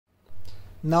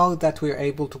Now that we're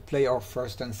able to play our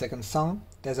first and second song,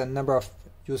 there's a number of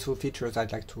useful features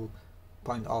I'd like to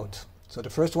point out. So the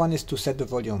first one is to set the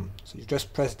volume. So you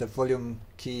just press the volume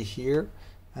key here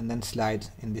and then slide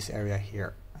in this area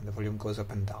here, and the volume goes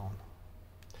up and down.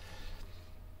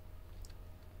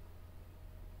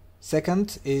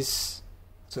 Second is,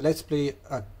 so let's play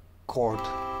a chord,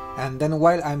 and then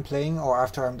while I'm playing or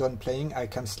after I'm done playing, I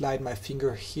can slide my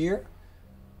finger here,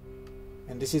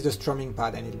 and this is the strumming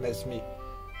pad, and it lets me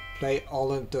play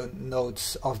all of the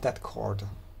notes of that chord.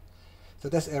 So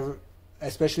that's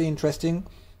especially interesting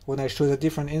when I show the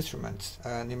different instruments,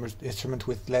 an instrument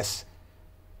with less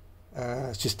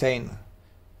sustain.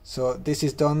 So this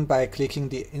is done by clicking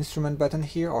the instrument button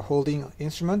here or holding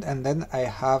instrument, and then I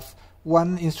have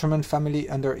one instrument family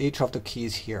under each of the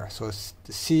keys here. So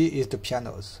the C is the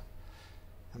pianos,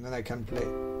 and then I can play,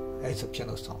 it's a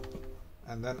piano song,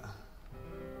 and then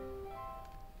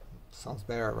sounds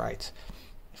better, right?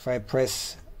 If I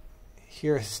press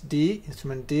here is D,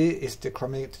 instrument D is the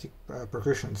chromatic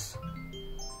percussions,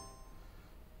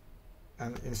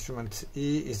 and instrument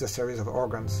E is the series of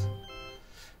organs.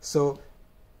 So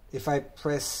if I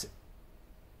press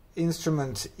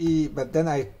instrument E, but then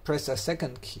I press a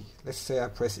second key, let's say I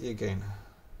press E again,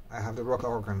 I have the rock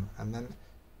organ, and then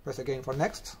press again for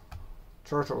next,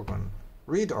 church organ,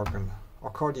 reed organ,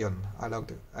 accordion. I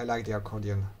like the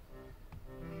accordion.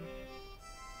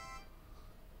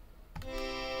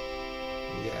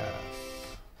 Yes.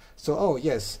 So oh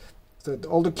yes, so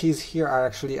all the keys here are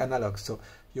actually analog, so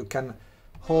you can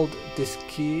hold this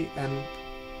key and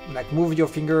like move your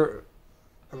finger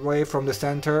away from the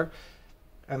center,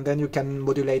 and then you can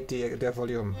modulate the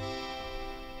volume.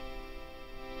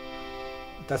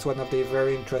 That's one of the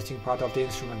very interesting part of the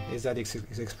instrument, is that it's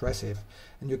expressive.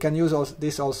 And you can use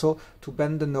this also to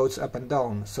bend the notes up and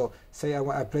down. So say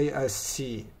I play a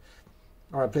C,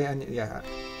 or I play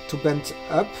to bend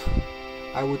up,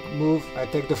 I would move, I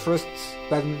take the first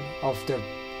button of the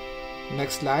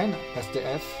next line, that's the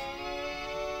F.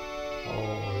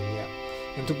 Oh yeah.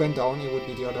 And to bend down, it would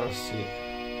be the other C.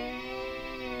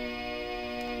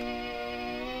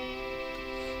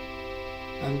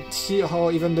 And see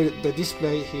how even the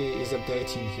display here is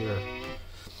updating here.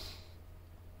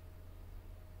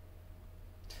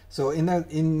 So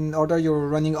in order you're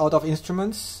running out of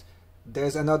instruments,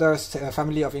 there's another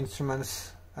family of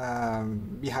instruments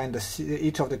behind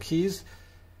each of the keys.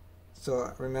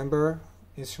 So remember,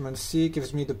 instrument C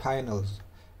gives me the pianos,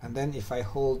 and then if I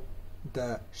hold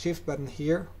the shift button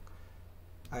here,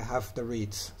 I have the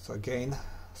reeds. So again,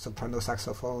 soprano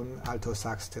saxophone, alto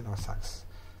sax, tenor sax,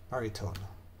 baritone.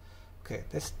 Okay,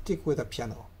 let's stick with the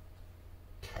piano.